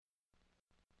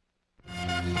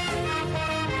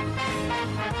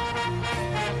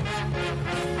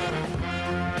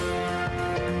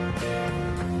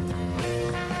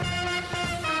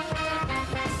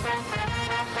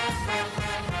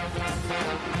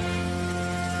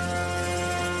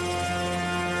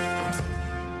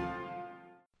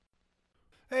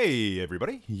Hey,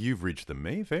 everybody. You've reached the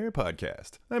Mayfair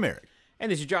Podcast. I'm Eric.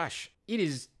 And this is Josh. It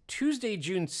is Tuesday,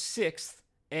 June 6th,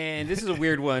 and this is a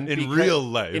weird one. In real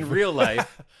life. In real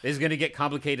life. This is going to get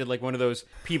complicated like one of those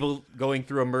people going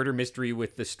through a murder mystery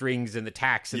with the strings and the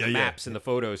tacks and the maps and the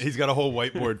photos. He's got a whole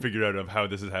whiteboard figured out of how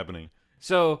this is happening.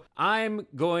 So I'm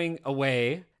going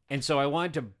away, and so I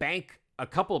wanted to bank a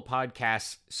couple of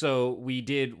podcasts. So we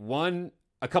did one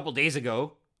a couple days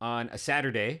ago on a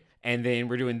Saturday, and then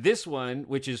we're doing this one,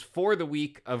 which is for the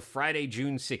week of Friday,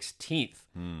 June 16th.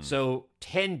 So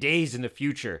 10 days in the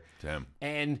future. Damn.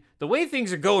 And the way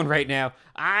things are going right now,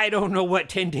 I don't know what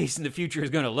 10 days in the future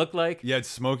is going to look like. Yeah, it's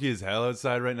smoky as hell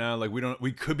outside right now. Like,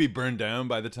 we could be burned down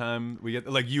by the time we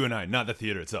get, like, you and I, not the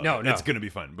theater itself. No. It's going to be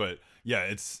fun. But yeah,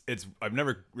 it's, I've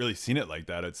never really seen it like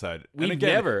that outside. We've and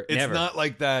again, never. It's not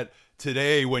like that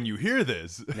today when you hear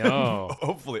this. No.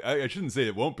 Hopefully. I shouldn't say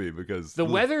it won't be because the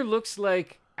weather looks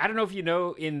like, I don't know if you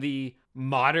know, in the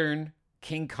modern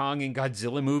King Kong and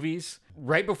Godzilla movies,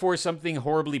 right before something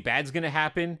horribly bad's going to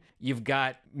happen, you've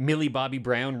got Millie Bobby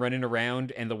Brown running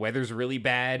around and the weather's really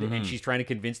bad and she's trying to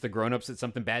convince the grown-ups that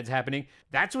something bad's happening.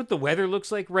 That's what the weather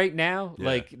looks like right now,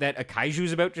 like that a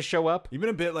kaiju's about to show up. Even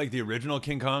a bit like the original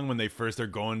King Kong when they first are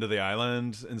going to the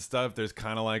island and stuff. There's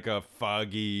kind of like a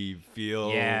foggy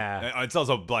feel. Yeah. It's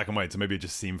also black and white, so maybe it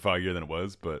just seemed foggier than it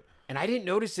was, but... And I didn't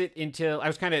notice it until I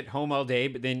was kind of at home all day,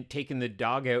 but then taking the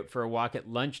dog out for a walk at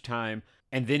lunchtime.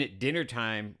 And then at dinner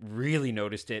time, really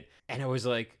noticed it. And I was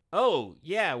like, oh,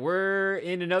 yeah, we're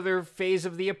in another phase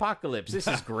of the apocalypse. This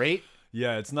is great.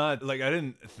 Yeah, it's not like I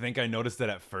didn't think I noticed it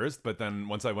at first, but then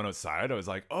once I went outside, I was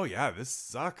like, oh, yeah, this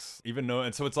sucks. Even though,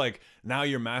 and so it's like now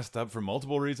you're masked up for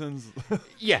multiple reasons.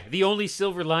 Yeah, the only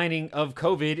silver lining of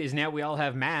COVID is now we all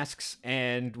have masks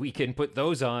and we can put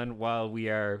those on while we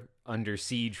are under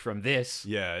siege from this.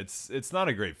 Yeah, it's not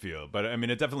a great feel, but I mean,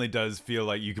 it definitely does feel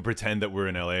like you could pretend that we're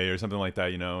in LA or something like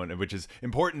that, you know, and which is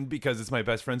important because it's my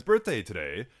best friend's birthday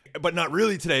today, but not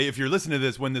really today if you're listening to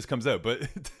this when this comes out, but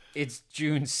it's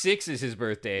June 6th is his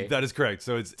birthday. That is correct.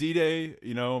 So it's D-Day,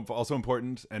 you know, also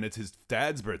important, and it's his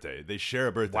dad's birthday. They share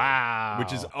a birthday. Wow.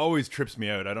 Which is always trips me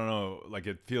out. I don't know, like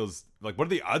it feels like, what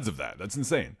are the odds of that? That's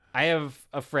insane. I have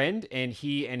a friend and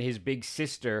he and his big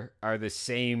sister are the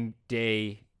same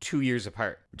day 2 years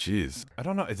apart. Jeez. I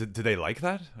don't know. Do they like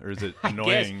that? Or is it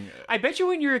annoying? I bet you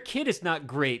when you're a kid, it's not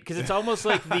great because it's almost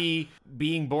like the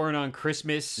being born on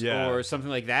Christmas or something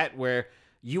like that, where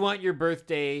you want your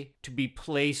birthday to be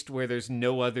placed where there's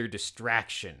no other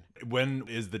distraction. When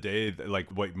is the day,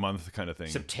 like what month kind of thing?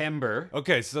 September.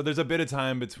 Okay, so there's a bit of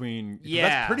time between. Yeah.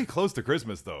 That's pretty close to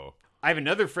Christmas, though. I have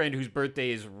another friend whose birthday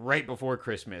is right before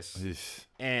Christmas. Eesh.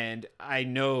 And I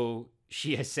know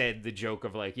she has said the joke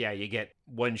of like, yeah, you get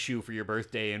one shoe for your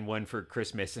birthday and one for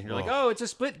Christmas. And you're like, oh, it's a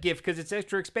split gift because it's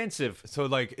extra expensive. So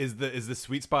like, is the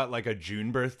sweet spot like a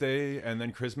June birthday and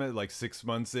then Christmas, like 6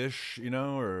 months-ish, you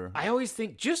know, or? I always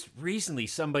think just recently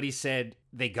somebody said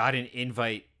they got an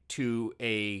invite to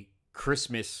a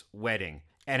Christmas wedding.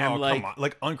 And I'm like, come on.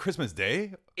 Like on Christmas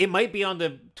Day? It might be on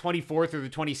the 24th or the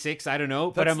 26th. I don't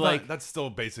know. But that's still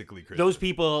basically Christmas. Those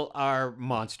people are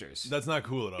monsters. That's not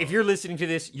cool at all. If you're listening to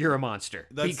this, you're a monster.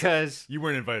 Because you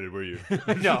weren't invited, were you?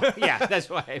 No. Yeah, that's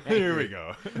why. Here we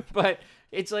go. But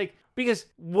it's like, because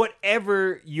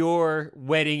whatever your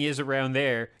wedding is around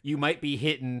there, you might be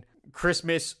hitting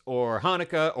Christmas or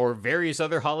Hanukkah or various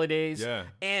other holidays. Yeah.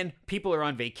 And people are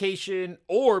on vacation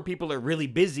or people are really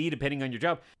busy depending on your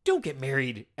job. Don't get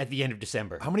married at the end of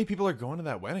December. How many people are going to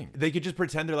that wedding? They could just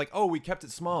pretend they're like, oh, we kept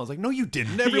it small. It's like, no, you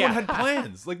didn't. Everyone had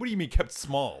plans. Like, what do you mean kept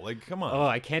small? Like, come on. Oh,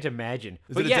 I can't imagine.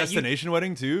 Is it a destination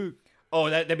wedding too? Oh,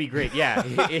 that'd be great. Yeah.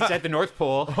 It's at the North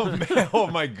Pole. Oh, man. Oh,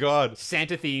 my God.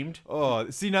 Santa themed. Oh,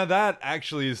 see, now that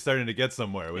actually is starting to get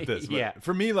somewhere with this. Yeah. But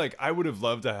for me, like, I would have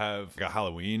loved to have a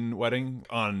Halloween wedding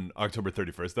on October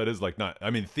 31st. That is, like, not, I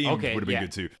mean, themed would have been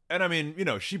good too. And I mean, you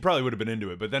know, she probably would have been into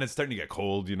it, but then it's starting to get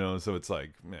cold, you know, so it's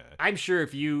like, meh. I'm sure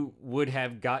if you would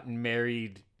have gotten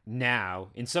married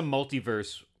now in some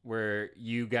multiverse where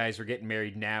you guys are getting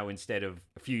married now instead of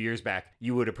a few years back,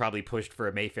 you would have probably pushed for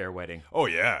a Mayfair wedding. Oh,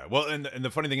 yeah. Well, and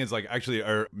the funny thing is, like, actually,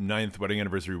 our 9th wedding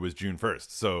anniversary was June 1st.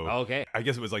 So I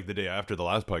guess it was like the day after the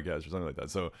last podcast or something like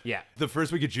that. So yeah, the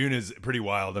first week of June is pretty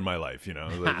wild in my life, you know.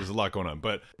 Like, there's a lot going on.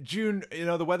 But June, you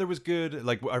know, the weather was good.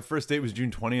 Like, our first date was June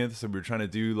 20th. So we were trying to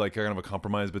do, like, kind of a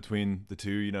compromise between the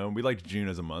two, you know. We liked June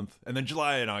as a month. And then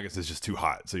July and August is just too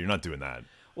hot. So you're not doing that.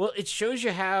 Well, it shows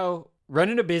you how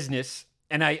running a business,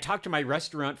 and I talked to my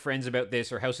restaurant friends about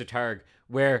this, or House of Targ,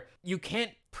 where you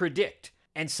can't predict.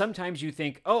 And sometimes you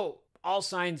think, oh, all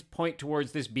signs point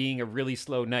towards this being a really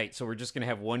slow night, so we're just going to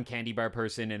have one candy bar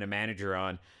person and a manager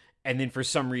on. And then for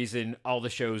some reason, all the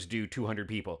shows do 200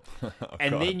 people.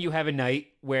 And God. then you have a night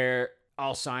where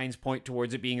all signs point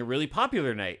towards it being a really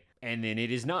popular night. And then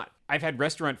it is not. I've had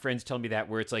restaurant friends tell me that,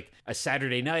 where it's like a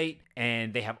Saturday night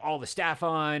and they have all the staff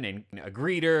on and a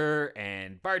greeter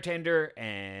and bartender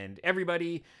and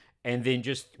everybody. And then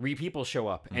just 3 people show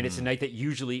up. And it's a night that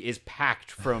usually is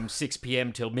packed from 6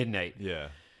 p.m. till midnight. Yeah.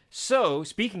 So,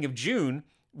 speaking of June,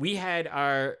 we had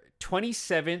our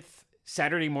 27th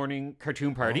Saturday morning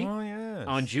cartoon party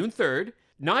on June 3rd.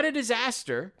 Not a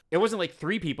disaster. It wasn't like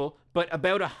 3 people, but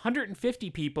about 150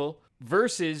 people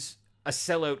versus a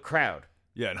sellout crowd.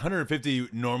 Yeah, and 150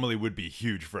 normally would be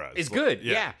huge for us. It's good,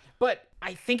 yeah. But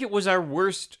I think it was our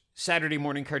worst Saturday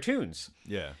morning cartoons.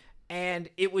 Yeah. And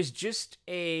it was just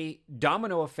a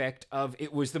domino effect of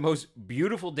it was the most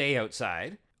beautiful day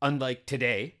outside, unlike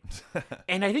today.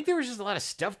 And I think there was just a lot of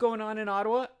stuff going on in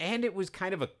Ottawa, and it was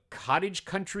kind of a cottage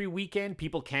country weekend,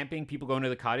 people camping, people going to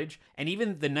the cottage. And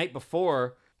even the night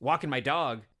before, walking my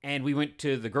dog, and we went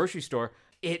to the grocery store,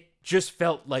 it just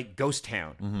felt like ghost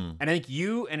town. And I think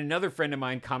you and another friend of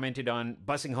mine commented on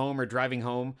busing home or driving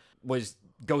home was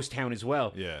ghost town as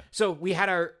well. Yeah. So we had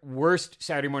our worst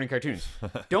Saturday morning cartoons.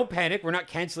 Don't panic. We're not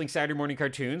canceling Saturday morning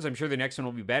cartoons. I'm sure the next one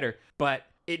will be better. But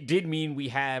it did mean we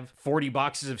have 40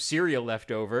 boxes of cereal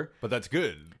left over. But that's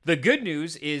good. The good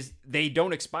news is they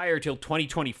don't expire till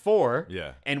 2024.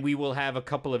 Yeah. And we will have a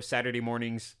couple of Saturday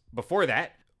mornings before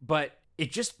that. But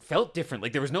it just felt different.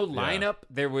 Like there was no lineup.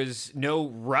 There was no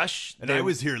rush. And I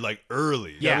was here like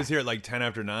early. Yeah. I was here at like 10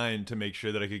 after 9 to make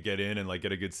sure that I could get in and like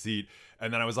get a good seat.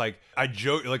 And then I was like, I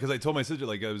joked, like, because I told my sister,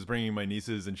 like, I was bringing my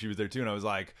nieces and she was there too. And I was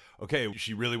like, okay,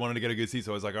 she really wanted to get a good seat.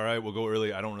 So I was like, all right, we'll go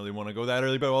early. I don't really want to go that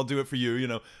early, but I'll do it for you, you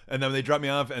know. And then they dropped me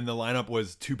off and the lineup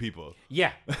was 2 people.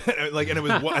 Yeah. Like, and it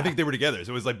was, I think they were together. So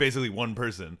it was like basically one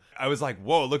person. I was like,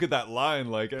 whoa, look at that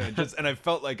line. Like, and I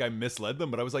felt like I misled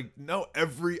them, but I was like, no,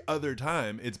 every other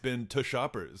time it's been to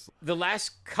shoppers. The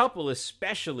last couple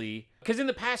especially, because in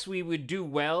the past we would do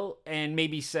well and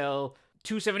maybe sell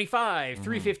 275,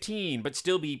 315, but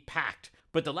still be packed.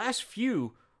 But the last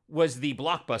few was the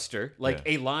blockbuster, like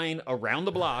a line around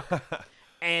the block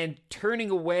and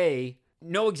turning away,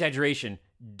 no exaggeration,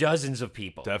 dozens of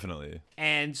people. Definitely.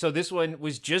 And so this one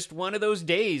was just one of those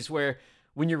days where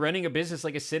when you're running a business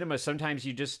like a cinema, sometimes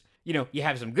you just, you know, you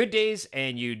have some good days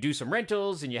and you do some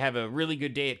rentals and you have a really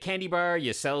good day at Candy Bar,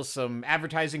 you sell some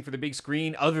advertising for the big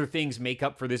screen, other things make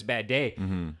up for this bad day.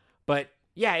 But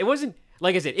yeah, it wasn't,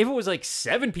 like I said, if it was like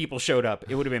 7 people showed up,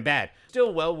 it would have been bad.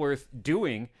 Still well worth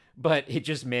doing, but it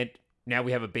just meant now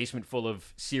we have a basement full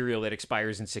of cereal that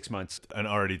expires in 6 months. An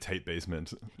already tight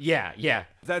basement. Yeah, yeah.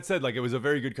 That said, like, it was a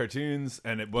very good cartoons,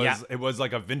 and it was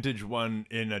like a vintage one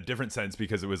in a different sense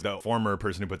because it was the former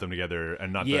person who put them together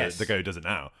and not the guy who does it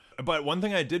now. But one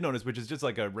thing I did notice, which is just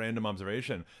like a random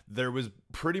observation, there was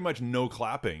pretty much no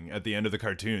clapping at the end of the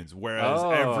cartoons, whereas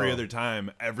every other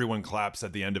time, everyone claps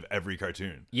at the end of every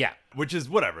cartoon. Yeah. Which is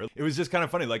whatever. It was just kind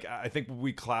of funny. Like, I think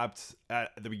we clapped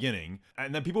at the beginning,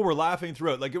 and then people were laughing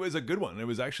throughout. Like, it was a good one. It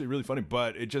was actually really funny,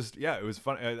 but it just, it was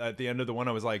fun. At the end of the one,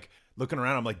 I was like, looking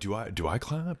around, I'm like, do I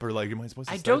clap? Or like, am I supposed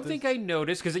to I start don't think I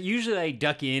noticed, because usually I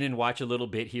duck in and watch a little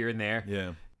bit here and there.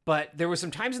 Yeah. But there were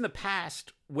some times in the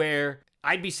past where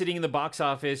I'd be sitting in the box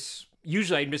office.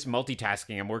 Usually I'd miss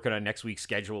multitasking. I'm working on next week's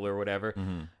schedule or whatever.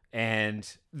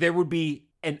 And there would be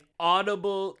an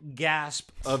audible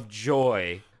gasp of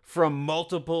joy from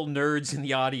multiple nerds in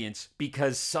the audience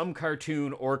because some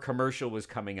cartoon or commercial was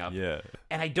coming up. Yeah.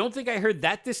 And I don't think I heard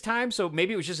that this time, so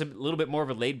maybe it was just a little bit more of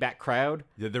a laid-back crowd.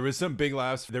 Yeah, there was some big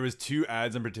laughs. There was 2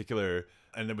 ads in particular,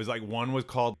 and it was like one was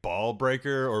called Ball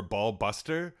Breaker or Ball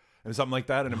Buster. It was something like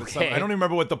that, and it was I don't even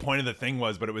remember what the point of the thing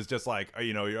was, but it was just like,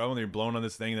 you know, you're only blown on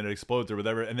this thing and then it explodes or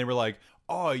whatever, and they were like,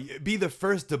 oh, be the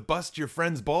first to bust your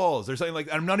friend's balls or something like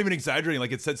that. I'm not even exaggerating,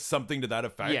 like it said something to that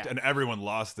effect, and everyone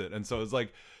lost it, and so it was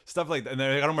like stuff like that. And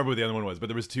then, I don't remember what the other one was, but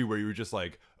there was 2 where you were just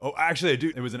like, oh, actually I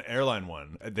do. It was an airline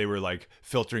one. They were like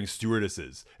filtering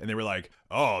stewardesses, and they were like,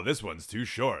 oh, this one's too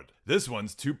short, this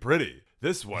one's too pretty,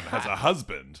 this one has a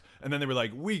husband. And then they were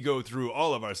like, we go through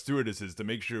all of our stewardesses to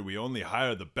make sure we only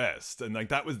hire the best. And like,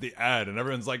 that was the ad. And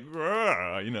everyone's like,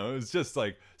 you know, it's just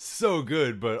like so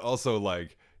good, but also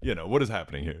like, you know, what is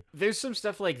happening here? There's some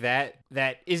stuff like that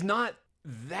is not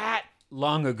that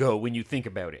long ago when you think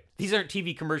about it. These aren't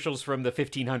TV commercials from the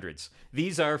 1500s.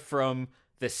 These are from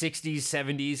the 60s,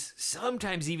 70s,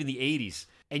 sometimes even the 80s.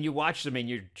 And you watch them and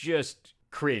you're just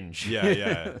cringe. Yeah,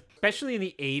 yeah. Especially in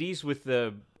the 80s with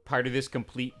the part of this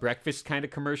complete breakfast kind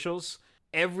of commercials.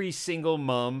 Every single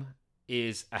mom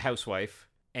is a housewife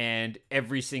and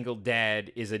every single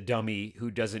dad is a dummy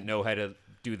who doesn't know how to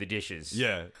do the dishes.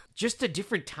 Yeah. Just a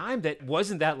different time that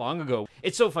wasn't that long ago.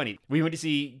 It's so funny. We went to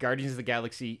see Guardians of the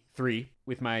Galaxy 3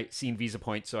 with my scene visa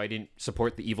points, so I didn't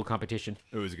support the evil competition.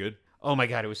 It was good. Oh my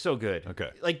God, it was so good. Okay.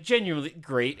 Like, genuinely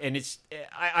great. And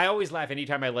I always laugh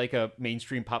anytime I like a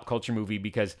mainstream pop culture movie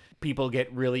because people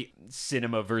get really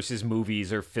cinema versus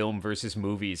movies or film versus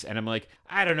movies. And I'm like,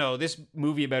 I don't know, this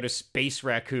movie about a space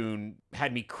raccoon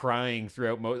had me crying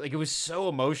throughout. Like, it was so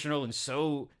emotional and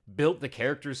so built the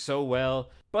characters so well.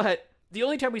 But the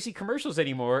only time we see commercials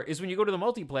anymore is when you go to the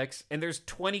multiplex and there's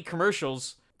 20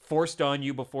 commercials forced on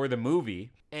you before the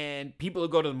movie. And people who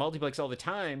go to the multiplex all the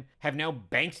time have now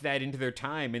banked that into their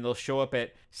time, and they'll show up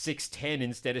at 6:10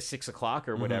 instead of 6 o'clock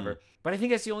or whatever. But I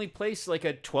think that's the only place like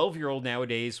a 12-year-old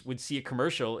nowadays would see a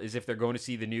commercial is if they're going to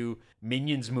see the new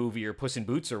Minions movie or Puss in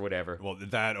Boots or whatever. Well,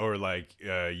 that or like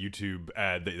YouTube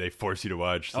ad that they force you to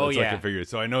watch. So Oh, that's yeah. like a figure.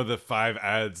 So I know the 5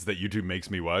 ads that YouTube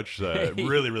makes me watch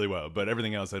really, really well, but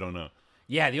everything else I don't know.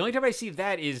 Yeah, the only time I see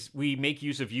that is we make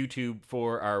use of YouTube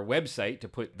for our website to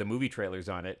put the movie trailers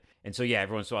on it. And so, yeah,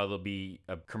 every once in a while there'll be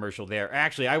a commercial there.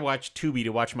 Actually, I watch Tubi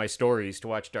to watch my stories, to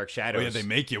watch Dark Shadows. Oh, yeah, they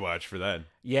make you watch for that.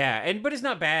 Yeah, but it's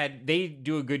not bad. They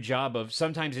do a good job of,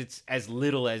 sometimes it's as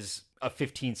little as a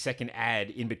 15-second ad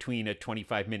in between a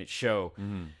 25-minute show.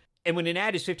 And when an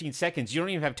ad is 15 seconds, you don't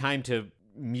even have time to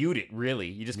mute it, really.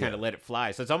 You just kind of let it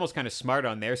fly. So it's almost kind of smart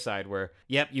on their side where,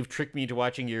 yep, you've tricked me into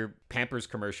watching your Pampers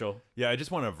commercial. Yeah, I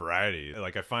just want a variety.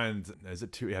 Like I find, is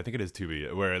it Tubi? I think it is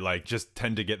Tubi, where like just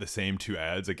tend to get the same 2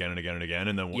 ads again and again and again.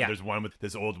 And then there's one with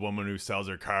this old woman who sells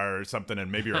her car or something,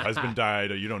 and maybe her husband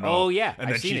died, or you don't know. Oh, yeah,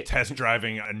 and then she's test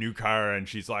driving a new car, and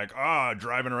she's like,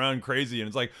 driving around crazy. And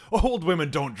it's like, old women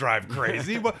don't drive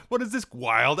crazy. What is this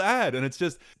wild ad? And it's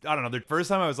just, I don't know. The first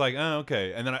time I was like, oh,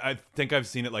 okay. And then I think I've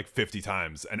seen it like 50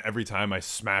 times. And every time I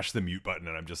smash the mute button,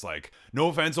 and I'm just like, no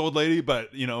offense, old lady,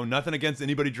 but you know, nothing against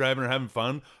anybody driving or having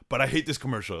fun, but I hate this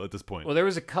commercial at this point. Well, there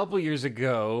was a couple years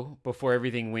ago, before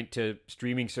everything went to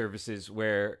streaming services,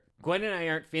 where Gwen and I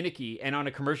aren't finicky, and on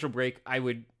a commercial break, I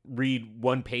would read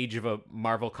 1 page of a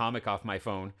Marvel comic off my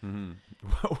phone.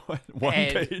 One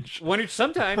page?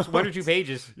 Sometimes 1 or 2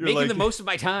 pages, making like, the most of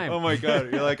my time. Oh my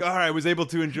God. You're like, all right, I was able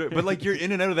to enjoy it. But like, you're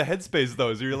in and out of the headspace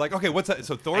though. So you're like, okay, what's that?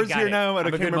 So Thor's here now? I'm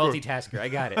a good multitasker. I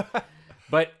got it.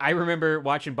 But I remember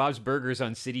watching Bob's Burgers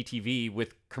on City TV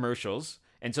with commercials.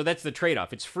 And so that's the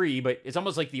trade-off. It's free, but it's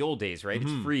almost like the old days, right?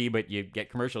 It's free, but you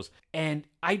get commercials. And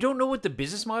I don't know what the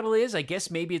business model is. I guess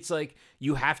maybe it's like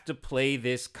you have to play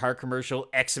this car commercial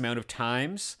X amount of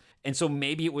times. And so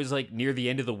maybe it was like near the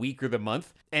end of the week or the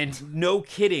month. And no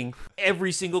kidding,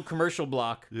 every single commercial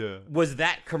block was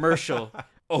that commercial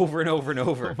over and over and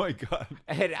over. Oh my God.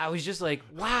 And I was just like,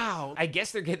 wow, I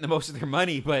guess they're getting the most of their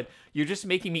money, but you're just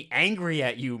making me angry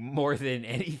at you more than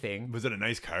anything. Was it a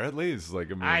nice car at least? Like,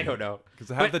 I don't know. Because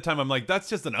half the time I'm like, that's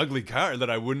just an ugly car that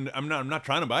I'm not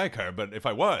trying to buy a car, but if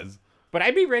I was. But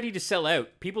I'd be ready to sell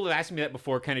out. People have asked me that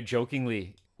before, kind of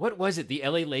jokingly. What was it? The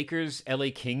LA Lakers, LA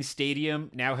Kings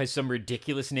Stadium now has some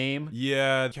ridiculous name.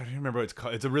 Yeah, I don't remember what it's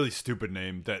called. It's a really stupid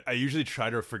name that I usually try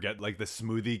to forget, like the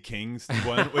Smoothie Kings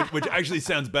one, which actually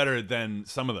sounds better than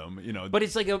some of them, you know. But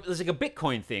it's like a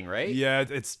Bitcoin thing, right? Yeah,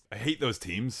 I hate those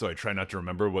teams, so I try not to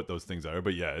remember what those things are.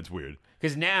 But yeah, it's weird.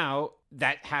 Because now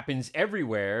that happens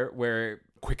everywhere where...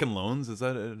 Quicken Loans, is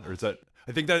that it? Or is that...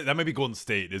 I think that might be Golden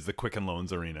State is the Quicken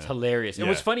Loans arena. It's hilarious. Yeah. And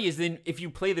what's funny is then if you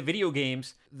play the video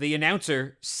games, the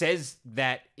announcer says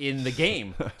that in the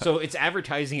game. So it's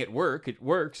advertising at work. It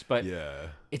works, but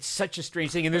it's such a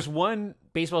strange thing. And there's one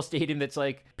baseball stadium that's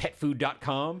like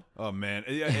petfood.com. Oh man,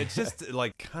 it's just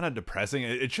like kind of depressing.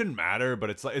 It shouldn't matter,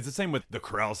 but it's the same with the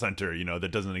Corral Center, you know,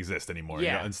 that doesn't exist anymore.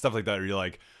 Yeah. You know, and stuff like that. Where you're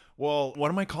like, well, what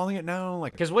am I calling it now?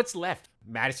 Like, because what's left?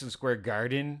 Madison Square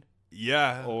Garden.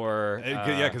 Yeah. Or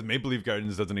because Maple Leaf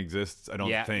Gardens doesn't exist, I don't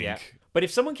think. Yeah. But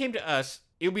if someone came to us,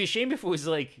 it would be a shame if it was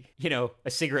like, you know, a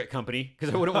cigarette company,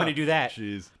 because I wouldn't want to do that.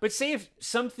 Jeez. But say if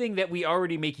something that we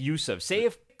already make use of, say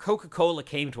if Coca-Cola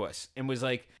came to us and was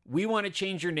like, we want to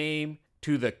change your name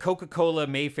to the Coca-Cola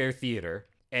Mayfair Theater,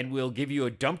 and we'll give you a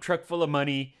dump truck full of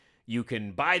money. You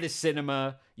can buy the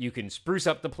cinema. You can spruce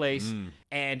up the place.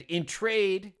 And in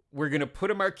trade, we're going to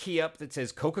put a marquee up that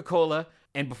says Coca-Cola.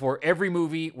 And before every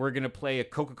movie, we're going to play a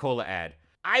Coca-Cola ad.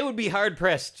 I would be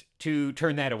hard-pressed to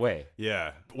turn that away.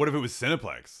 Yeah. What if it was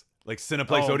Cineplex? Like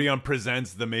Cineplex Odeon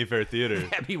presents the Mayfair Theater.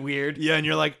 That'd be weird. Yeah, and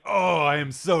you're like, oh, I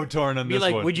am so torn on Be this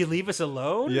like, one. would you leave us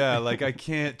alone? Yeah, like I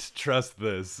can't trust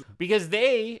this. Because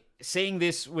they, saying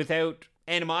this without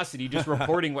animosity, just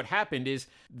reporting what happened, is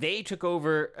they took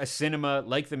over a cinema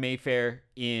like the Mayfair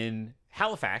in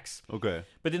Halifax. Okay.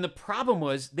 But then the problem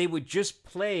was they would just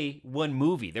play one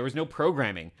movie. There was no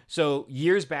programming. So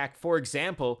years back, for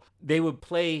example, they would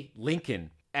play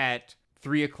Lincoln at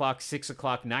 3 o'clock, 6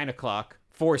 o'clock, 9 o'clock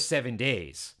for 7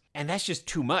 days. And that's just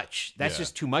too much. That's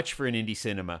just too much for an indie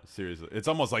cinema. Seriously. It's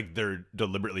almost like they're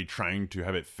deliberately trying to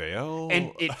have it fail.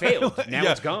 And it failed. Now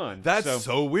it's gone. That's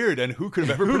so weird. And who could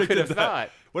have ever Who predicted could have that? thought?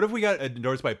 What if we got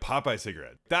endorsed by Popeye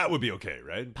cigarette? That would be okay,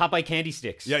 right? Popeye candy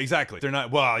sticks. Yeah, exactly. They're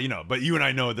not, well, but you and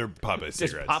I know they're Popeye Does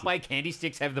cigarettes. Popeye candy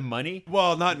sticks have the money?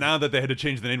 Well, not now that they had to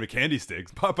change the name to Candy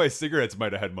Sticks. Popeye cigarettes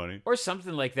might have had money. Or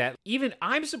something like that. Even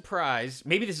I'm surprised,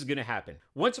 maybe this is going to happen.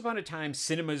 Once upon a time,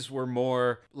 cinemas were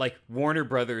more like Warner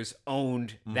Brothers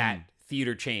owned that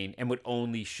theater chain and would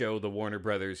only show the Warner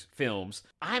Brothers films.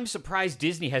 I'm surprised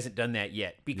Disney hasn't done that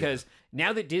yet, because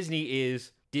now that Disney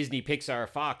is Disney, Pixar,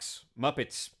 Fox,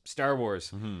 Muppets, Star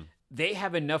Wars, they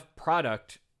have enough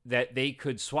product that they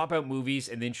could swap out movies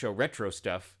and then show retro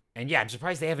stuff. And yeah, I'm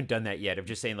surprised they haven't done that yet, of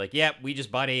just saying like, yeah, we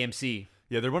just bought AMC.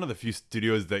 Yeah, they're one of the few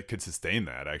studios that could sustain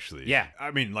that, actually. Yeah.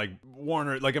 I mean, like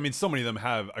Warner, so many of them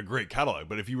have a great catalog,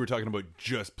 but if you were talking about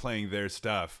just playing their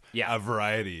stuff, a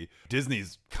variety,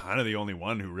 Disney's kind of the only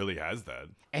one who really has that.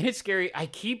 And it's scary. I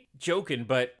keep joking,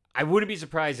 but I wouldn't be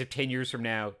surprised if 10 years from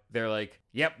now, they're like,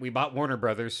 yep, we bought Warner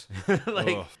Brothers.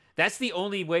 That's the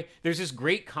only way. There's this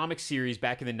great comic series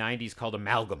back in the 90s called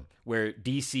Amalgam, where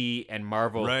DC and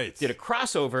Marvel did a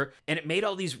crossover, and it made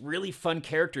all these really fun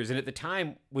characters, and at the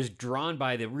time was drawn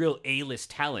by the real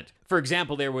A-list talent. For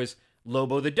example, there was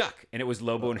Lobo the Duck, and it was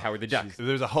Lobo and Howard the Duck.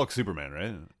 There's a Hulk Superman,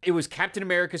 right? It was Captain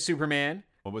America Superman.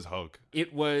 What was Hulk?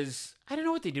 It was, I don't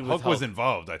know what they did with Hulk. Hulk was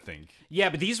involved, I think. Yeah,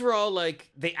 but these were all like,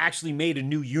 they actually made a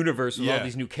new universe with all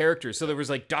these new characters. So there was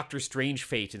like Doctor Strange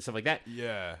fate and stuff like that.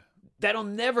 Yeah. That'll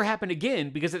never happen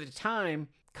again, because at the time,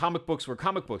 comic books were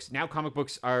comic books. Now comic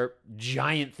books are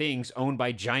giant things owned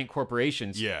by giant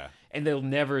corporations. Yeah. And they'll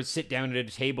never sit down at a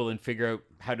table and figure out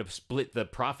how to split the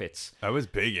profits. I was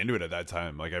big into it at that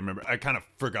time. Like, I remember, I kind of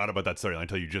forgot about that storyline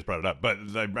until you just brought it up. But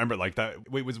I remember, like, that.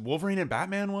 Wait, was Wolverine and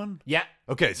Batman one? Yeah.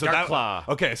 Okay, so Dark Claw.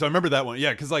 Okay, so I remember that one.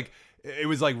 Yeah, because, like, it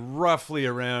was, like, roughly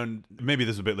around, maybe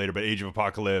this was a bit later, but Age of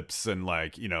Apocalypse and,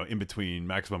 like, in between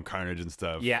Maximum Carnage and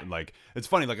stuff. Yeah. And, like, it's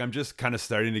funny. Like, I'm just kind of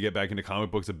starting to get back into comic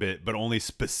books a bit, but only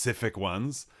specific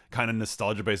ones. Kind of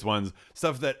nostalgia-based ones,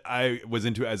 stuff that I was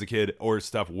into as a kid, or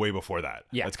stuff way before that.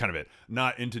 Yeah, that's kind of it.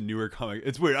 Not into newer comics.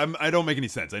 It's weird. I don't make any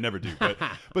sense. I never do.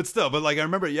 But still. But like I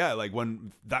remember, like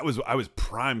when I was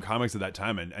prime comics at that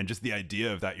time, and just the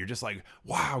idea of that, you're just like,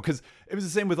 wow, because it was the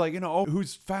same with like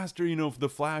who's faster, the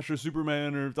Flash or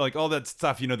Superman or like all that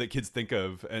stuff that kids think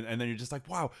of, and then you're just like,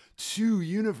 wow, 2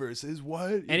 universes,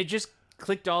 what? And it just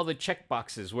clicked all the check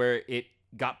boxes where it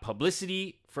got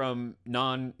publicity from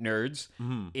non-nerds.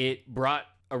 It brought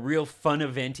a real fun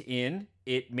event in.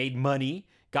 It made money,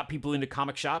 got people into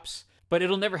comic shops. But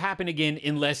it'll never happen again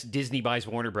unless Disney buys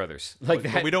Warner Brothers. Like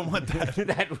that. But we don't want that.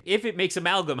 That if it makes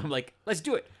Amalgam, I'm like, let's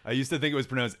do it. I used to think it was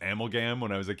pronounced Amalgam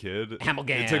when I was a kid.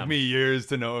 Amalgam. It took me years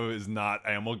to know it was not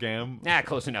Amalgam.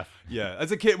 Close enough. Yeah,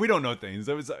 as a kid, we don't know things.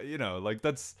 That was, like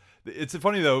that's. It's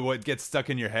funny though what gets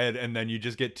stuck in your head, and then you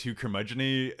just get too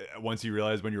curmudgeon-y once you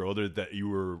realize when you're older that you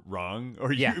were wrong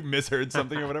or you misheard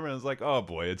something or whatever. And I was like, oh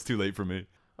boy, it's too late for me.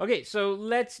 Okay, so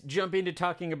let's jump into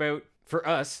talking about, for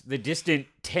us, the distant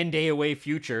 10-day away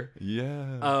future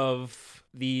of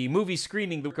the movie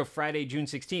screening the week of Friday, June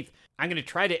 16th. I'm going to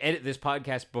try to edit this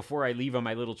podcast before I leave on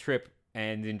my little trip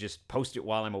and then just post it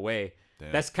while I'm away.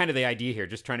 Damn. That's kind of the idea here,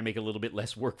 just trying to make a little bit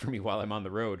less work for me while I'm on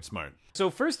the road. Smart. So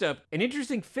first up, an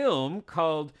interesting film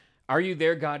called Are You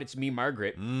There, God? It's Me,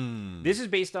 Margaret. This is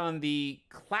based on the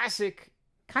classic,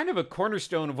 kind of a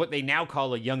cornerstone of what they now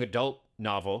call a young adult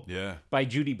novel by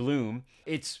Judy Blume.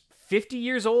 It's 50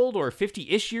 years old or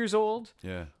 50-ish years old.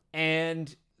 Yeah.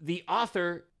 And the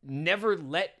author never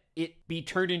let it be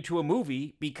turned into a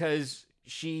movie because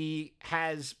she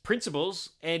has principles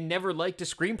and never liked a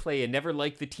screenplay and never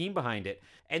liked the team behind it.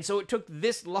 And so it took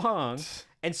this long.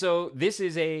 And so this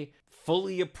is a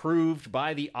fully approved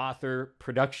by the author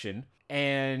production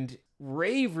and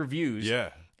rave reviews. Yeah.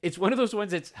 It's one of those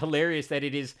ones that's hilarious that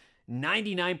it is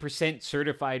 99%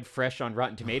 certified fresh on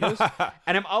Rotten Tomatoes.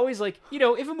 And I'm always like,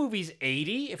 if a movie's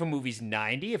 80, if a movie's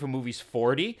 90, if a movie's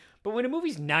 40, but when a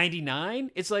movie's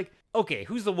 99, it's like, okay,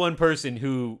 who's the one person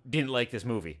who didn't like this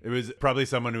movie? It was probably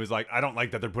someone who was like, I don't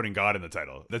like that they're putting God in the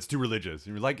title. That's too religious.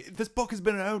 And you're like, this book has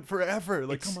been out forever.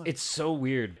 Like, come on. It's so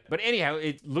weird. But anyhow,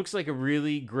 it looks like a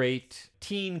really great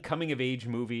teen coming-of-age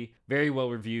movie. Very well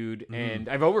reviewed. And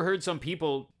I've overheard some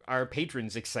people, our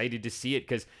patrons, excited to see it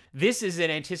because this is an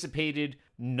anticipated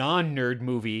non-nerd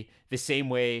movie the same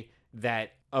way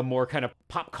that a more kind of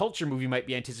pop culture movie might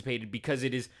be anticipated because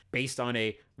it is based on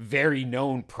a very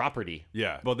known property.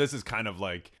 Yeah. Well, this is kind of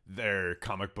like their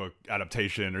comic book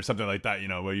adaptation or something like that,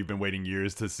 where you've been waiting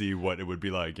years to see what it would be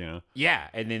like, Yeah,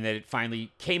 and then that it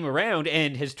finally came around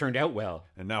and has turned out well.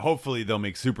 And now hopefully they'll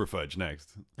make Super Fudge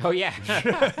next. Oh, yeah.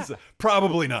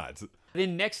 Probably not.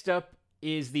 Then next up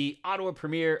is the Ottawa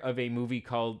premiere of a movie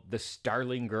called The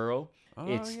Starling Girl.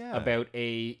 It's about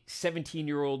a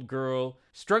 17-year-old girl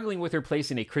struggling with her place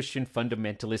in a Christian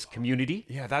fundamentalist community.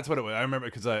 Yeah, that's what it was. I remember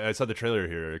because I saw the trailer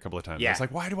here a couple of times. Yeah. I was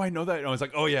like, why do I know that? And I was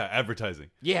like, oh, yeah,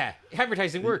 advertising. Yeah,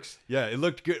 advertising works. Yeah, it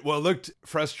looked good. Well, it looked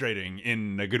frustrating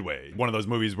in a good way. One of those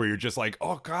movies where you're just like,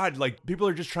 oh, God, like people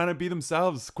are just trying to be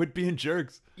themselves. Quit being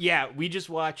jerks. Yeah, we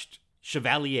just watched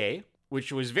Chevalier,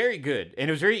 which was very good. And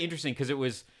it was very interesting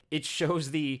because it shows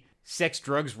the sex,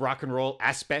 drugs, rock and roll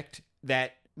aspect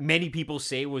that many people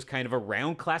say was kind of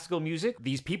around classical music.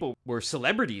 These people were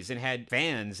celebrities and had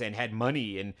fans and had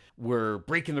money and were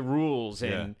breaking the rules.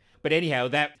 But anyhow,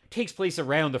 that takes place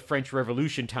around the French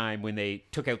Revolution time when they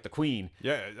took out the queen.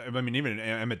 Yeah, I mean, even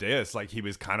Amadeus, like he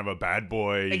was kind of a bad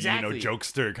boy, exactly.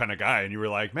 Jokester kind of guy. And you were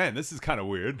like, man, this is kind of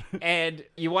weird. And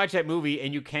you watch that movie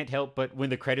and you can't help but when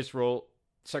the credits roll,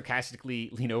 sarcastically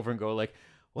lean over and go like,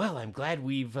 well, I'm glad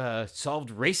we've solved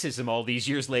racism all these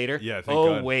years later. Yeah, thank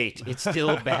God. Wait, it's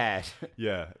still bad.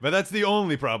 Yeah, but that's the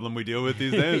only problem we deal with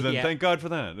these days, and thank God for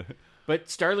that. But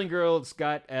Starling Girl's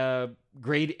got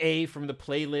grade A from the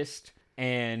playlist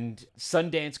and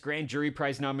Sundance Grand Jury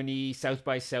Prize nominee, South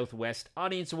by Southwest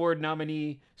Audience Award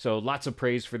nominee. So lots of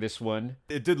praise for this one.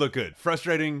 It did look good.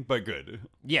 Frustrating, but good.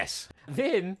 Yes.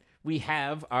 Then we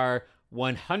have our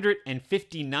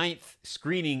 159th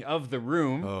screening of The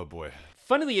Room. Oh, boy.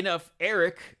 Funnily enough,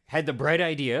 Eric had the bright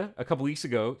idea a couple weeks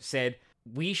ago, said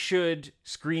we should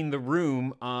screen The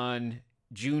Room on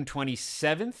June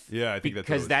 27th. Yeah, I think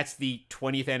because that's the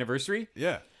 20th anniversary.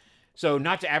 Yeah. So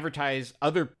not to advertise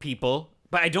other people,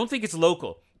 but I don't think it's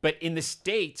local. But in the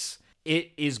States,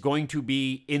 it is going to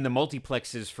be in the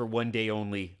multiplexes for one day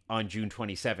only on June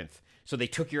 27th. So they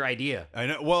took your idea. I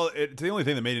know. Well, it's the only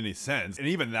thing that made any sense. And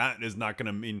even that is not going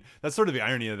to mean... That's sort of the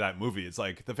irony of that movie. It's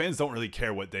like the fans don't really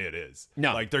care what day it is.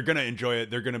 No. Like they're going to enjoy it.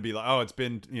 They're going to be like, oh, it's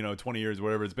been, 20 years,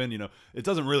 whatever it's been, It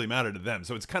doesn't really matter to them.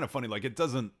 So it's kind of funny. Like it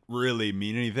doesn't really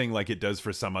mean anything like it does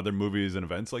for some other movies and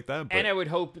events like that. But... And I would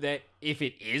hope that if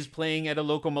it is playing at a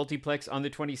local multiplex on the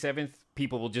 27th,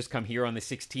 people will just come here on the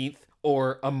 16th.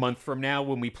 Or a month from now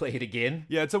when we play it again.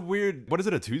 Yeah, it's a weird... What is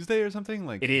it, a Tuesday or something?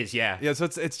 Like it is, yeah. Yeah, so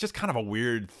it's just kind of a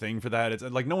weird thing for that. It's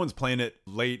like no one's playing it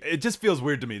late. It just feels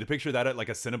weird to me to picture that at like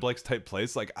a Cineplex type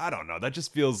place. Like, I don't know. That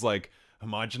just feels like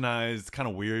homogenized, kind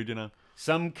of weird,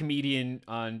 Some comedian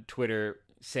on Twitter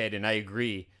said, and I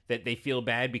agree, that they feel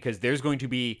bad because there's going to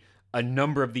be a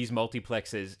number of these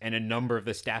multiplexes and a number of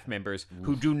the staff members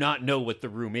who do not know what The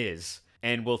Room is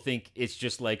and will think it's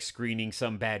just like screening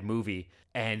some bad movie.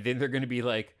 And then they're going to be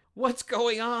like, what's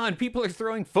going on? People are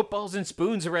throwing footballs and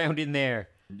spoons around in there.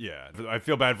 Yeah, I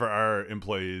feel bad for our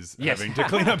employees having to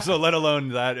clean up, so let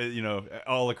alone that,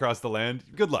 all across the land.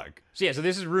 Good luck. So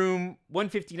this is room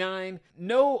 159.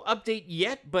 No update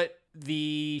yet, but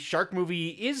the shark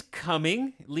movie is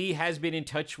coming. Lee has been in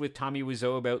touch with Tommy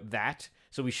Wiseau about that,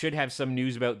 so we should have some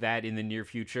news about that in the near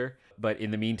future. But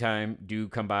in the meantime, do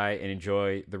come by and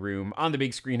enjoy The Room on the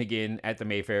big screen again at the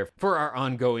Mayfair for our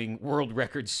ongoing world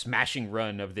record smashing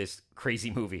run of this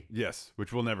crazy movie. Yes,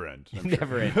 which will never end.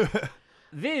 Never end.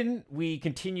 Then we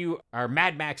continue our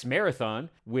Mad Max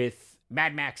marathon with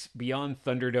Mad Max Beyond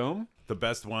Thunderdome. The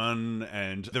best one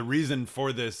and the reason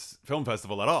for this film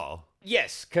festival at all.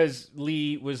 Yes, because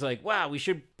Lee was like, wow, we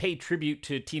should pay tribute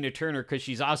to Tina Turner because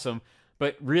she's awesome.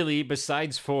 But really,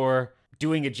 besides for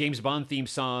doing a James Bond theme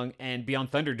song and Beyond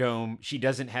Thunderdome, she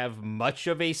doesn't have much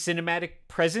of a cinematic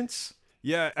presence.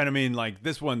 Yeah, and I mean, like,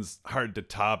 this one's hard to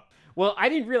top. Well, I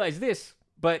didn't realize this,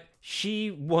 but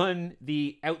she won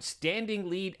the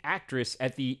Outstanding Lead Actress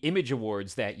at the Image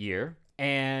Awards that year.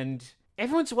 And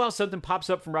every once in a while, something pops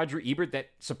up from Roger Ebert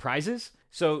that surprises.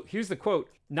 So here's the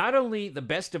quote. Not only the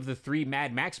best of the three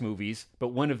Mad Max movies, but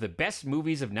one of the best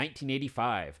movies of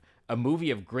 1985. A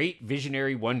movie of great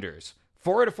visionary wonders.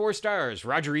 4 out of 4 stars,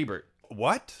 Roger Ebert.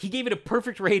 What? He gave it a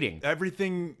perfect rating.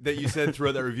 Everything that you said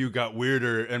throughout that review got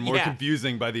weirder and more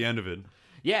confusing by the end of it.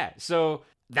 Yeah, so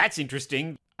that's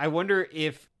interesting. I wonder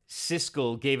if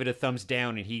Siskel gave it a thumbs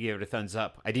down and he gave it a thumbs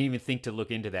up. I didn't even think to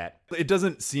look into that. It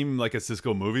doesn't seem like a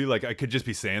Siskel movie. Like, I could just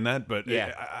be saying that, but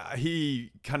yeah.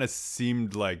 He kind of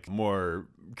seemed like more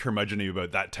curmudgeon-y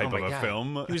about that type of a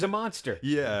film. He was a monster.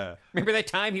 Yeah. Remember that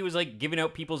time he was like giving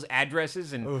out people's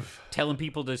addresses and telling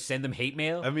people to send them hate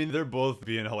mail? I mean, they're both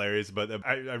being hilarious, but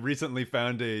I recently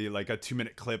found a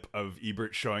 2-minute clip of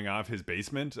Ebert showing off his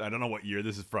basement. I don't know what year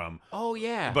this is from. Oh,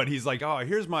 yeah. But he's like, oh,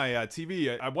 here's my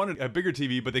TV. I wanted a bigger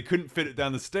TV, but they couldn't fit it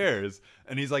down the stairs.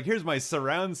 And he's like, here's my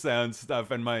surround sound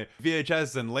stuff and my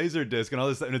VHS and Laserdisc and all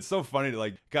this stuff. And it's so funny to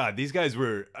like, God, these guys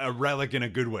were a relic in a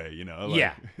good way, you know? Like,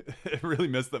 yeah. I really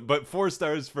missed them. But 4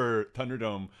 stars for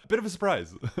Thunderdome. Bit of a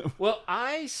surprise. Well,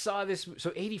 I saw this,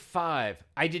 so 85.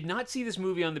 I did not see this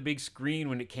movie on the big screen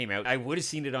when it came out. I would have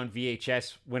seen it on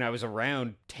VHS when I was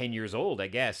around 10 years old, I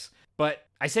guess. But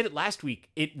I said it last week.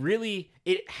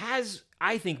 It has,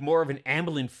 I think, more of an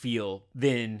Amblin feel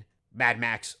than Mad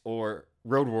Max or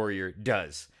Road Warrior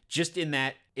does. Just in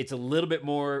that it's a little bit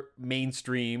more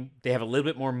mainstream. They have a little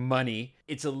bit more money.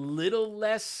 It's a little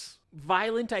less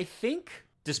violent, I think,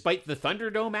 despite the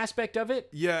Thunderdome aspect of it.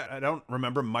 Yeah, I don't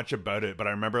remember much about it, but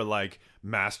I remember like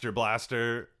Master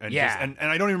Blaster and and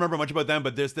I don't even remember much about them,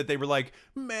 but that they were like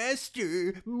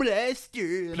Master Blaster.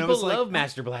 And People love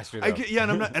Master Blaster though.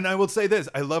 And I will say this,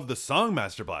 I love the song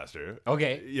Master Blaster.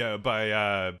 Okay. Yeah, by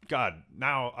I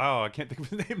can't think of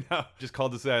his name now. Just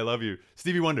called to say I love you.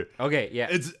 Stevie Wonder. Okay,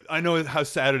 yeah. I know how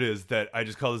sad it is that I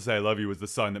just called to say I love you was the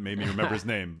song that made me remember his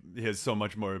name. He has so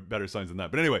much more better songs than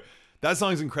that. But anyway, that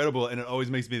song's incredible, and it always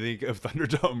makes me think of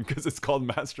Thunderdome because it's called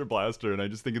Master Blaster, and I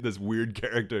just think of this weird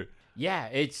character. Yeah,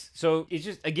 it's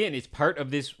just, again, it's part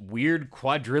of this weird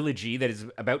quadrilogy that is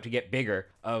about to get bigger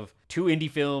of 2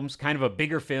 indie films, kind of a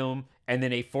bigger film, and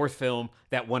then a 4th film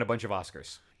that won a bunch of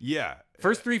Oscars. Yeah.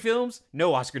 First 3 films,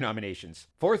 no Oscar nominations.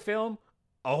 4th film,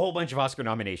 a whole bunch of Oscar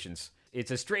nominations.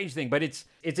 It's a strange thing, but it's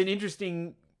an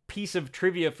interesting piece of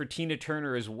trivia for Tina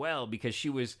Turner as well, because she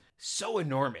was so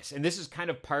enormous. And this is kind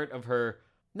of part of her,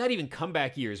 not even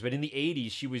comeback years, but in the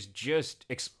 80s, she was just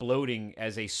exploding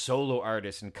as a solo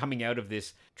artist and coming out of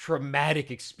this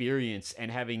traumatic experience and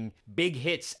having big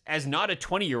hits as not a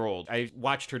 20-year-old. I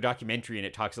watched her documentary and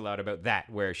it talks a lot about that,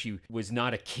 where she was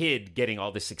not a kid getting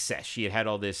all this success. She had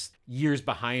all this years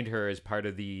behind her as part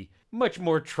of the much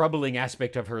more troubling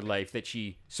aspect of her life that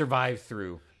she survived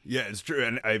through. Yeah, it's true.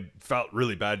 And I felt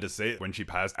really bad to say it when she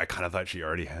passed. I kind of thought she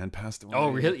already had passed away. Oh,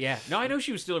 really? Yeah. No, I know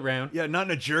she was still around. Yeah, not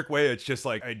in a jerk way. It's just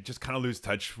like I just kind of lose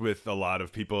touch with a lot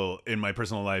of people in my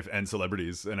personal life and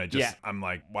celebrities. And I'm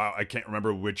like, wow, I can't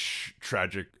remember which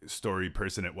tragic story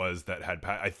person it was that had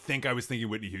passed. I think I was thinking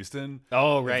Whitney Houston.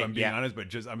 Oh, right. If I'm being honest, but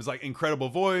I was like, incredible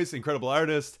voice, incredible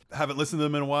artist. Haven't listened to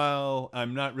them in a while.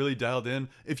 I'm not really dialed in.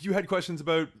 If you had questions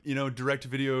about,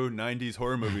 direct-to-video 90s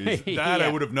horror movies, that I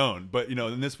would have known. But,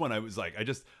 in this one, I was like, I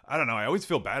don't know. I always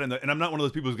feel bad. And I'm not one of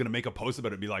those people who's going to make a post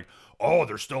about it and be like, oh,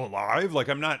 they're still alive. Like,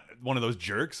 I'm not one of those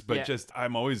jerks, but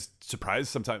I'm always surprised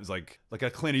sometimes, like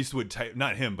a Clint Eastwood type,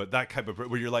 not him, but that type of,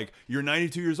 where you're like, you're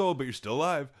 92 years old, but you're still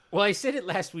alive. Well, I said it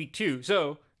last week too.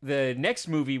 So the next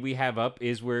movie we have up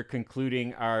is we're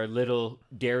concluding our little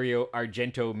Dario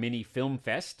Argento mini film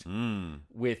fest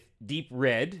with Deep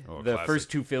Red. The classic.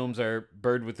 First 2 films are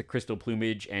Bird with the Crystal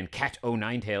Plumage and Cat O'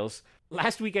 Nine Tails.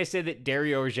 Last week I said that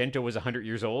Dario Argento was 100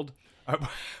 years old.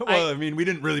 I mean, we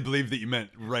didn't really believe that you meant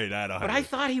right at 100. But I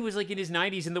thought he was like in his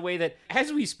 90s in the way that,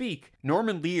 as we speak,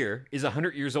 Norman Lear is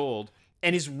 100 years old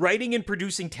and is writing and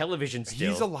producing television still.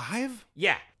 He's alive?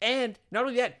 Yeah. And not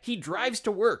only that, he drives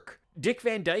to work. Dick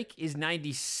Van Dyke is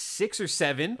 96 or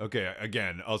 7. Okay,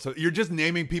 again, also, you're just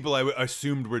naming people I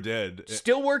assumed were dead.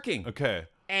 Still working. Okay.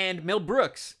 And Mel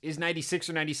Brooks is 96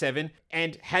 or 97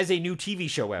 and has a new TV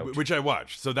show out. Which I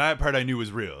watched. So that part I knew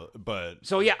was real, but...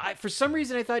 So yeah, for some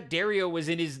reason I thought Dario was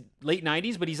in his late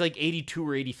 90s, but he's like 82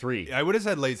 or 83. I would have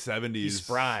said late 70s. He's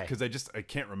spry. Because I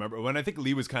can't remember. When I think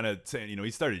Lee was kind of saying,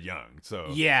 he started young, so...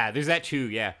 Yeah, there's that too,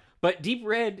 yeah. But Deep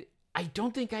Red, I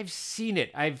don't think I've seen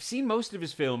it. I've seen most of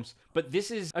his films, but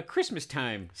this is a Christmas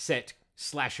time set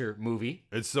slasher movie.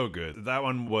 It's so good. That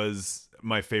one was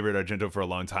my favorite Argento for a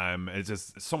long time. It's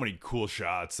just so many cool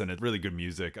shots and it's really good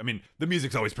music. I mean, the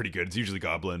music's always pretty good. It's usually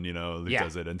Goblin, who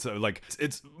does it. And so like,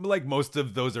 it's like most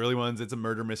of those early ones, it's a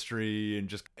murder mystery and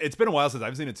just, it's been a while since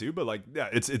I've seen it too, but like, yeah,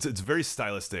 it's very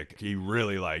stylistic. He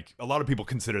really a lot of people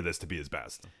consider this to be his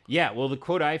best. Yeah. Well, the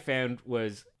quote I found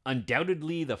was,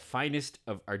 undoubtedly the finest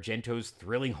of Argento's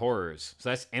thrilling horrors. So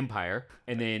that's Empire.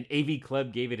 And then AV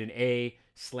Club gave it an A.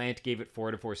 Slant gave it 4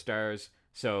 out of 4 stars.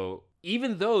 So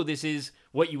even though this is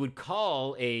what you would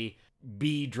call a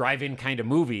B drive-in kind of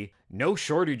movie, no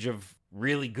shortage of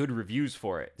really good reviews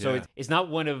for it. So it's not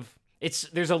one of...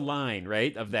 there's a line,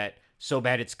 right, of that so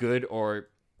bad it's good or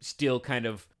still kind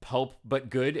of pulp but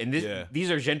good. And these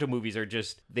Argento movies are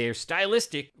just, they're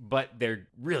stylistic, but they're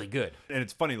really good. And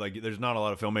it's funny, like, there's not a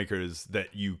lot of filmmakers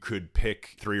that you could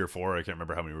pick 3 or 4. I can't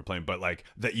remember how many we're playing, but like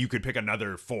that you could pick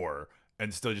another 4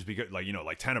 and still just be good. Like, you know,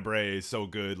 like Tenebrae is so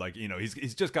good. Like, you know,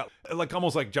 he's just got like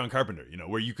almost like John Carpenter, you know,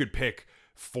 where you could pick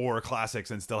 4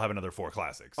 classics and still have another 4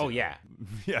 classics. Oh, yeah.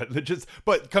 Yeah.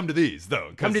 But come to these,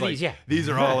 though. Come to these, yeah. These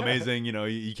are all amazing. You know,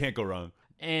 you can't go wrong.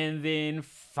 And then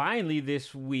finally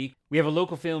this week, we have a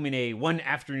local film in a one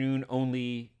afternoon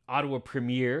only Ottawa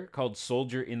premiere called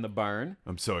Soldier in the Barn.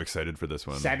 I'm so excited for this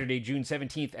one. Saturday, June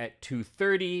 17th at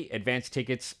 2:30. Advance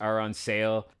tickets are on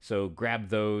sale, so grab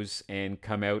those and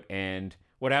come out. And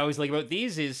what I always like about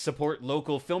these is support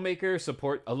local filmmaker,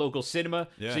 support a local cinema.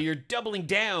 Yeah. So you're doubling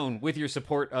down with your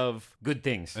support of good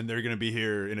things. And they're going to be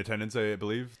here in attendance, I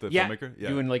believe, the filmmaker? Yeah,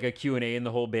 doing like a Q&A in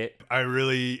the whole bit. I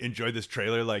really enjoyed this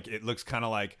trailer. Like, it looks kind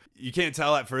of like, you can't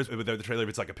tell at first without the trailer if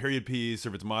it's like a period piece or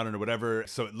if it's modern or whatever.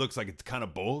 So it looks like it's kind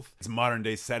of both. It's modern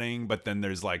day setting, but then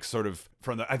there's like sort of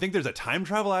I think there's a time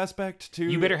travel aspect too.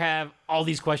 You better have all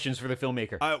these questions for the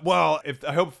filmmaker. Well,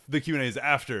 I hope the Q&A is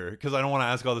after, because I don't want to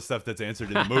ask all the stuff that's answered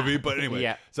in the movie. But anyway,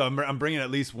 Yeah. So I'm bringing at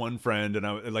least one friend, and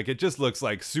it just looks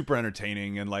like super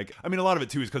entertaining, and like, I mean, a lot of it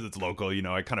too is because it's local. You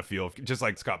know, I kind of feel just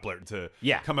like Scott Blair to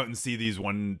come out and see these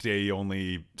one day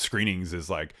only screenings is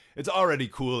like, it's already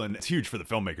cool, and it's huge for the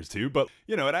filmmakers too. But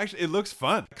you know, it looks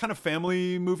fun, kind of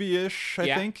family movie-ish,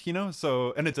 I think. You know,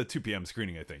 so, and it's a 2 p.m.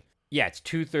 screening, I think. Yeah, it's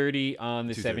 2:30 on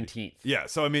the 17th. Yeah,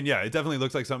 so I mean, yeah, it definitely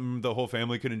looks like something the whole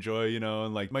family could enjoy, you know,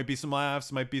 and like might be some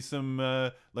laughs, might be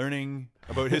some learning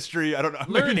about history. I don't know.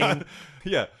 Learning.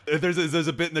 Yeah, there's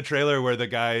a bit in the trailer where the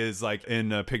guy is like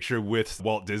in a picture with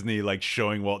Walt Disney, like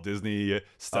showing Walt Disney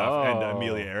stuff and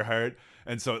Amelia Earhart.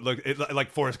 And so it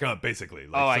like Forrest Gump, basically.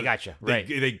 Like, I gotcha. Right.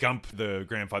 They gump the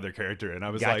grandfather character, and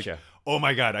I was Gotcha. like, oh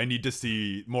my God, I need to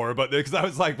see more about this. Because I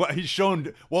was like, what? He's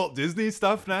shown Walt Disney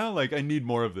stuff now? Like, I need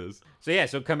more of this.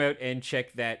 So come out and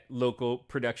check that local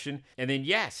production. And then,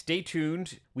 stay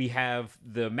tuned. We have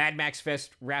the Mad Max Fest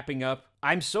wrapping up.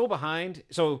 I'm so behind.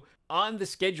 So on the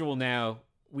schedule now,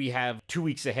 we have 2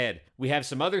 weeks ahead. We have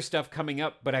some other stuff coming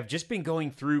up, but I've just been going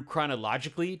through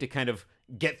chronologically to kind of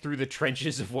get through the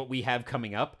trenches of what we have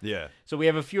coming up. Yeah. So we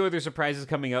have a few other surprises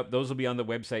coming up. Those will be on the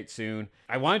website soon.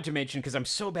 I wanted to mention, because I'm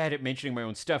so bad at mentioning my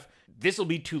own stuff, this will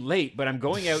be too late, but I'm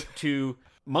going out to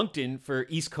Moncton for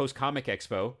East Coast Comic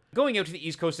Expo. Going out to the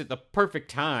East Coast at the perfect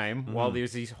time while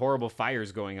there's these horrible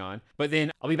fires going on. But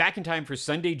then I'll be back in time for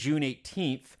Sunday, June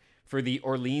 18th for the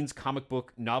Orleans Comic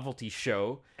Book Novelty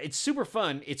Show. It's super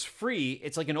fun. It's free.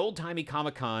 It's like an old-timey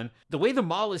Comic-Con. The way the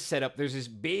mall is set up, there's this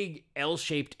big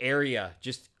L-shaped area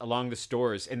just along the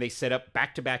stores, and they set up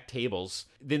back-to-back tables.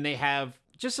 Then they have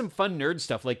just some fun nerd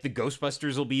stuff, like the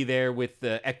Ghostbusters will be there with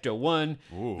the Ecto-1.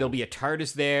 Ooh. There'll be a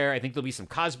TARDIS there. I think there'll be some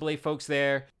cosplay folks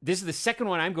there. This is the second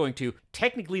one I'm going to.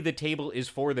 Technically, the table is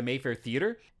for the Mayfair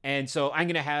Theater. And so I'm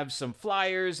going to have some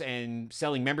flyers and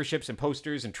selling memberships and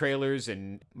posters and trailers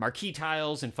and marquee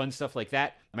tiles and fun stuff like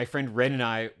that. My friend Ren and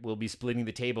I will be splitting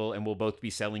the table, and we'll both be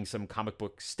selling some comic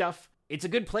book stuff. It's a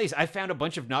good place. I found a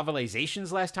bunch of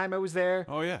novelizations last time I was there.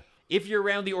 Oh, yeah. If you're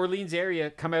around the Orleans area,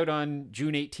 come out on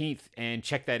June 18th and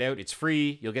check that out. It's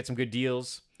free. You'll get some good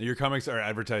deals. Your comics are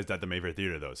advertised at the Mayfair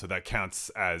Theater, though, so that counts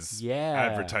as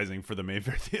advertising for the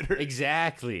Mayfair Theater.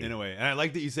 Exactly. In a way. And I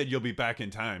like that you said you'll be back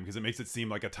in time, because it makes it seem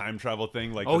like a time travel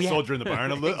thing, like the Soldier in the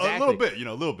Barn. Exactly. A little bit,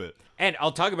 a little bit. And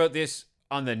I'll talk about this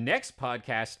on the next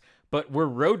podcast, but we're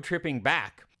road tripping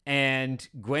back. And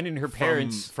Gwen and her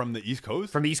parents... From the East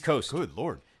Coast? From the East Coast. Good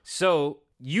Lord. So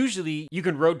usually you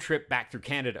can road trip back through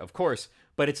Canada, of course,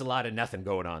 but it's a lot of nothing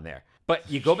going on there. But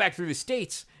you go back through the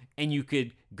States, and you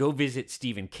could go visit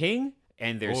Stephen King,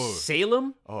 and there's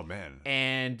Salem. Oh, man.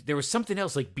 And there was something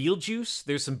else, like Beetlejuice.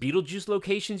 There's some Beetlejuice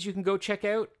locations you can go check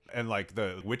out. And like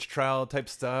the witch trial type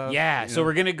stuff. Yeah, so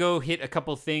we're going to go hit a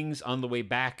couple things on the way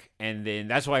back, and then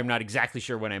that's why I'm not exactly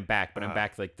sure when I'm back, but I'm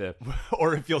back like the...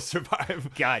 Or if you'll survive.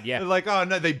 God, yeah. Like, oh,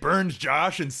 no, they burned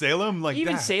Josh in Salem? Like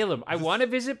Even that. Salem. I want to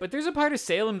visit, but there's a part of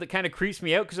Salem that kind of creeps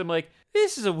me out, because I'm like,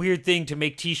 this is a weird thing to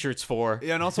make t-shirts for.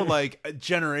 Yeah, and also like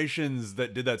generations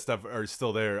that did that stuff are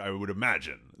still there, I would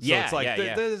imagine. So it's like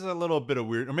there's a little bit of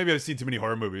weird, or maybe I've seen too many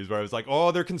horror movies where I was like,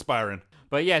 oh, they're conspiring.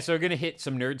 But yeah, so we're going to hit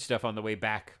some nerd stuff on the way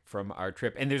back from our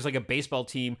trip. And there's like a baseball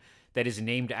team that is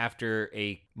named after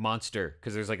a monster,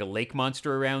 because there's like a lake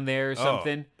monster around there or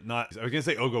something. I was going to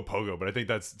say Ogopogo, but I think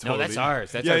that's totally... No, that's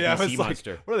ours. That's our DC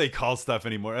monster. What do they call stuff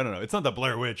anymore? I don't know. It's not the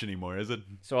Blair Witch anymore, is it?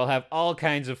 So I'll have all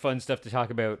kinds of fun stuff to talk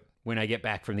about when I get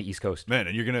back from the East Coast. Man,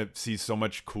 and you're going to see so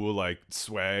much cool, like,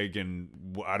 swag and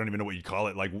I don't even know what you call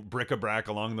it, like bric-a-brac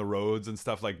along the roads and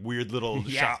stuff, like weird little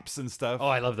shops and stuff. Oh,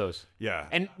 I love those. Yeah.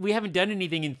 And we haven't done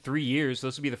anything in 3 years, so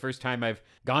this will be the first time I've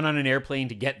gone on an airplane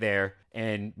to get there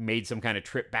and made some kind of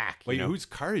trip back. Wait, whose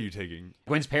car are you taking?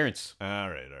 Gwen's parents. All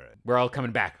right. We're all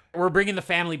coming back. We're bringing the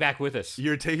family back with us.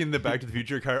 You're taking the Back to the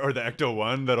Future car or the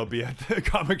Ecto-1 that'll be at the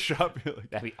comic shop. Like,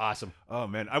 that'd be awesome. Oh,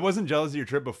 man. I wasn't jealous of your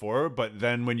trip before, but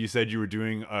then when you said you were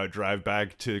doing a drive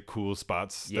back to cool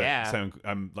spots,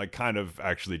 I'm like kind of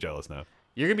actually jealous now.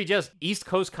 You're going to be jealous. East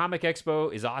Coast Comic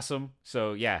Expo is awesome.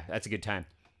 So, yeah, that's a good time.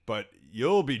 But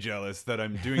you'll be jealous that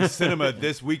I'm doing cinema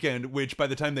this weekend, which by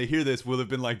the time they hear this will have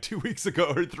been like 2 weeks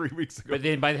ago or 3 weeks ago. But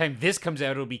then by the time this comes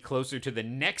out, it'll be closer to the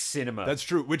next cinema. That's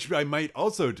true, which I might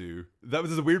also do. That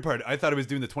was the weird part. I thought I was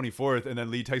doing the 24th, and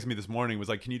then Lee texted me this morning, was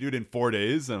like, can you do it in 4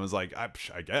 days? And I was like,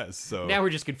 I guess. So now we're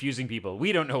just confusing people.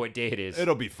 We don't know what day it is.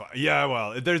 It'll be fun. Yeah,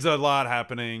 well, there's a lot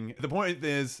happening. The point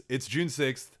is, it's June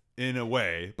 6th in a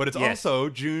way, but it's also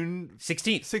June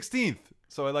 16th.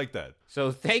 So I like that. So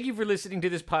thank you for listening to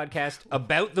this podcast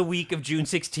about the week of June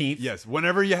 16th. Yes,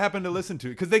 whenever you happen to listen to it,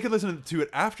 because they could listen to it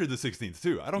after the 16th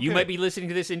too. I don't care. You might be listening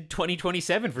to this in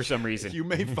 2027 for some reason. You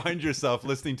may find yourself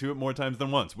listening to it more times than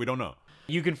once. We don't know.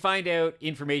 You can find out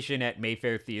information at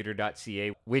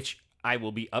mayfairtheater.ca, which I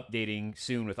will be updating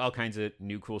soon with all kinds of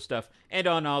new cool stuff and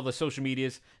on all the social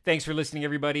medias. Thanks for listening,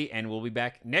 everybody, and we'll be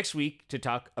back next week to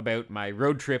talk about my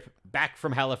road trip back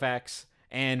from Halifax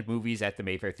and movies at the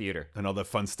Mayfair Theater. And all the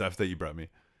fun stuff that you brought me.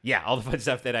 Yeah, all the fun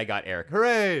stuff that I got, Eric.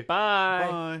 Hooray! Bye!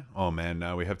 Bye! Oh man,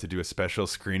 now we have to do a special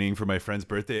screening for my friend's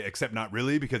birthday, except not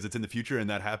really because it's in the future and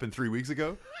that happened 3 weeks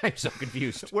ago. I'm so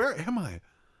confused. Where am I?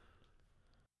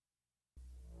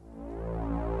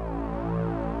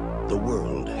 The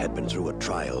world had been through a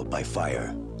trial by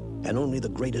fire, and only the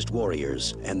greatest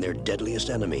warriors and their deadliest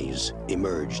enemies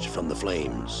emerged from the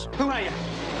flames. Who are you?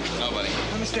 Nobody.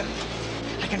 Mister,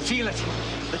 I can feel it.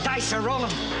 The dice are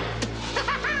rolling.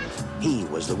 He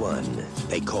was the one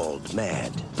they called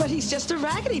Mad. But he's just a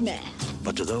raggedy man.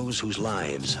 But to those whose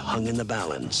lives hung in the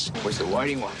balance, Where's the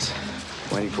waiting ones?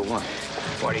 Waiting for what?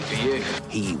 Waiting for you.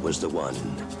 he was the one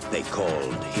they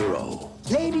called Hero.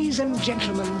 Ladies and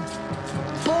gentlemen,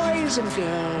 boys and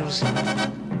girls,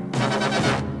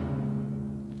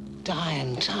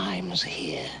 dying times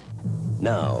here.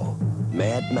 Now,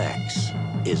 Mad Max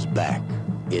is back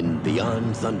in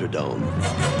Beyond Thunderdome.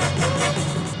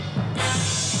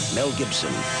 Mel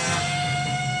Gibson,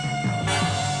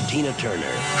 Tina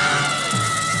Turner.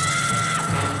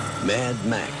 Mad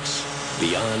Max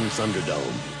Beyond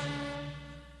Thunderdome.